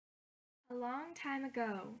A long time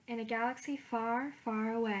ago, in a galaxy far,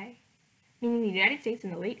 far away, meaning the United States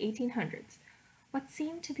in the late 1800s, what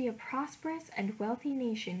seemed to be a prosperous and wealthy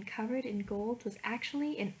nation covered in gold was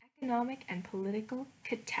actually an economic and political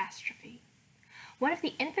catastrophe. One of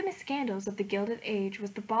the infamous scandals of the Gilded Age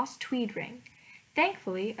was the Boss Tweed ring.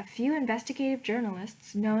 Thankfully, a few investigative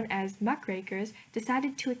journalists, known as muckrakers,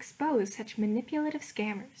 decided to expose such manipulative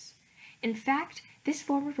scammers. In fact, this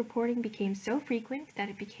form of reporting became so frequent that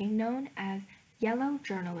it became known as yellow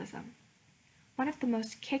journalism. One of the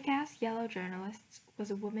most kick-ass yellow journalists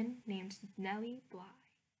was a woman named Nellie Bly.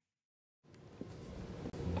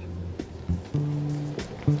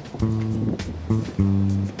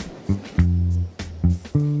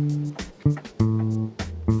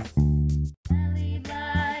 Nellie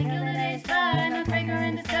Bly, Gilded Age Spy, no breaker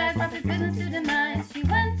in disguise, brought this business to demise. She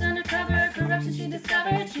went undercover, corruption she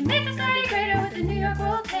discovered. She made society greater with the New York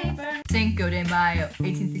World paper. Cinco de Mayo,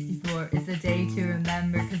 1864 is a day to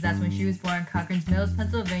remember, cause that's when she was born. Cochran's Mills,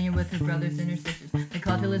 Pennsylvania, with her brothers and her sisters. They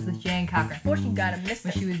called her Elizabeth Jane Cochran. Before she got a miss.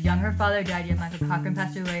 When she was young, her father died, yet Michael Cochran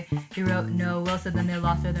passed away. He wrote no will, so then they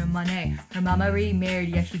lost all their money. Her mama remarried,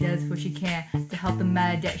 yes she does what she can to help them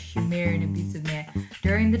out of debt. She married an abusive man.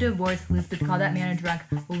 During the divorce, Elizabeth called that man a drunk,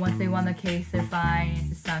 but once they won the case, their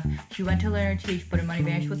finances sunk. She went to learn to teach, but her money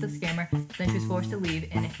vanished with the scammer. Then she was forced to leave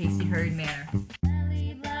in a hasty, hurried manner.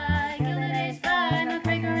 Nellie Bly, Gilded Age Spy, no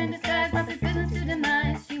breaker in disguise, brought this business to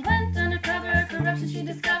demise. She went undercover, corruption she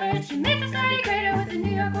discovered. She made society greater with the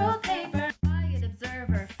New York World paper. Quiet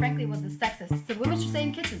observer, frankly was a sexist. So women should stay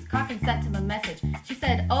in kitchens. Cochran sent him a message. She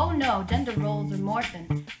said, oh no, gender roles are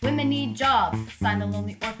morphin'. Women need jobs, signed the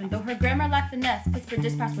lonely orphan. Though her grammar lacked finesse, Pittsburgh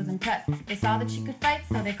Dispatch was impressed. They saw that she could fight,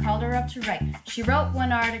 so they called her up to write. She wrote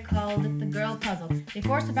one article, called it The Girl Puzzle. They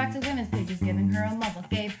forced her back to women's pages, giving her a muzzle.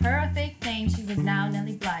 Gave her a fake name, she was now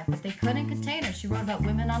Nellie Bly. But they couldn't contain her, she wrote about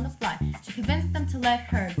women on the fly. She convinced them to let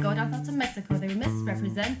her go down south to Mexico. They were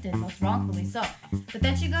misrepresented, most wrongfully so. But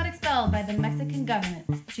then she got expelled by the Mexican government.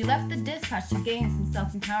 She left the Dispatch to gain some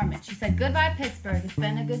self-empowerment. She said, goodbye Pittsburgh, it's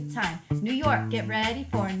been a good time. New York, get ready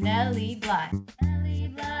for Nellie Bly. Nellie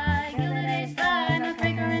Bly, Gilded Age Spy, no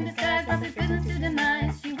breaker in disguise, brought this business to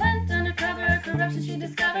demise. She went undercover, corruption she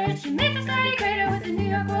discovered. She made society greater with the New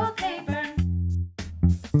York World paper.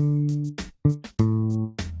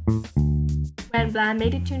 When Bly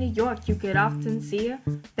made it to New York, you could often see her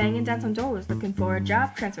banging down some doors looking for a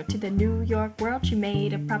job transfer to the New York World. She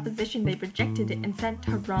made a proposition, they rejected it and sent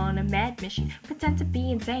her on a mad mission. Pretend to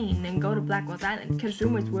be insane and go to Blackwell's Island, cause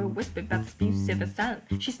rumors were whispered about this abusive asylum.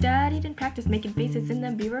 She studied and practiced making faces in the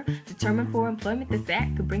mirror, determined for employment this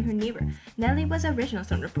act could bring her nearer. Nellie was original,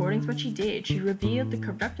 some reporting's what she did. She revealed the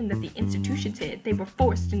corruption that the institutions hid. They were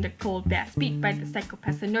forced into cold baths, beat by the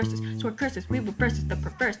psychopaths and nurses. So her curses, we were versus the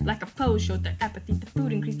perverse. Lack of clothes showed their apathy. The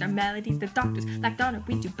food increased our maladies. The doctors lacked honor.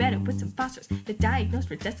 We do better with some fosters. The diagnosed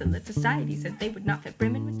for desolate society said they would not fit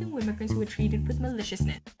brimming with new immigrants who were treated with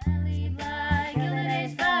maliciousness. Nellie Bly, Gilded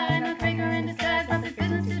Age Spy, no breaker in disguise, brought this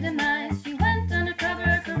business to demise. She went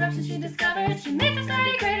undercover, corruption she discovered. She made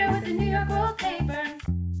society greater with the New York World paper.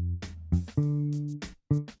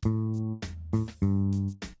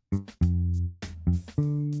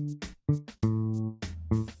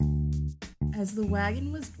 As the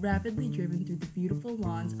wagon was rapidly driven through the beautiful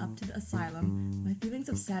lawns up to the asylum, my feelings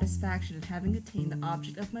of satisfaction at having attained the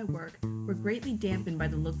object of my work were greatly dampened by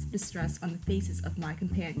the looks of distress on the faces of my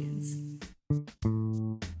companions.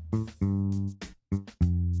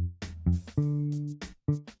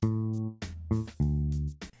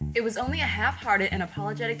 It was only a half-hearted and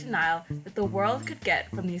apologetic denial that the world could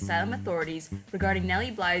get from the asylum authorities regarding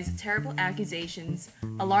Nellie Bly's terrible accusations,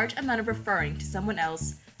 a large amount of referring to someone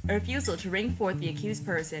else, a refusal to ring forth the accused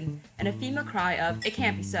person, and a female cry of, "It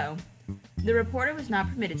can't be so." The reporter was not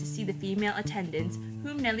permitted to see the female attendants,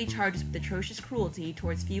 whom Nellie charges with atrocious cruelty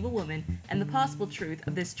towards feeble women, and the possible truth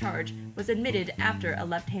of this charge was admitted after a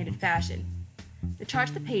left-handed fashion. The charge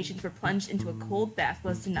the patients were plunged into a cold bath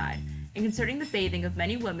was denied, and concerning the bathing of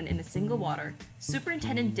many women in a single water,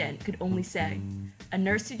 Superintendent Dent could only say, "A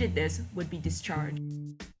nurse who did this would be discharged."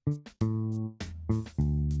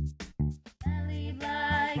 Nellie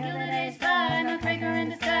Bly, Gilded Age Spy, no breaker in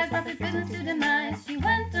disguise, brought this business to demise. She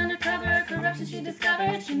went undercover, corruption she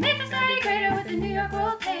discovered. She made society greater with the New York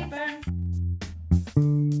World paper.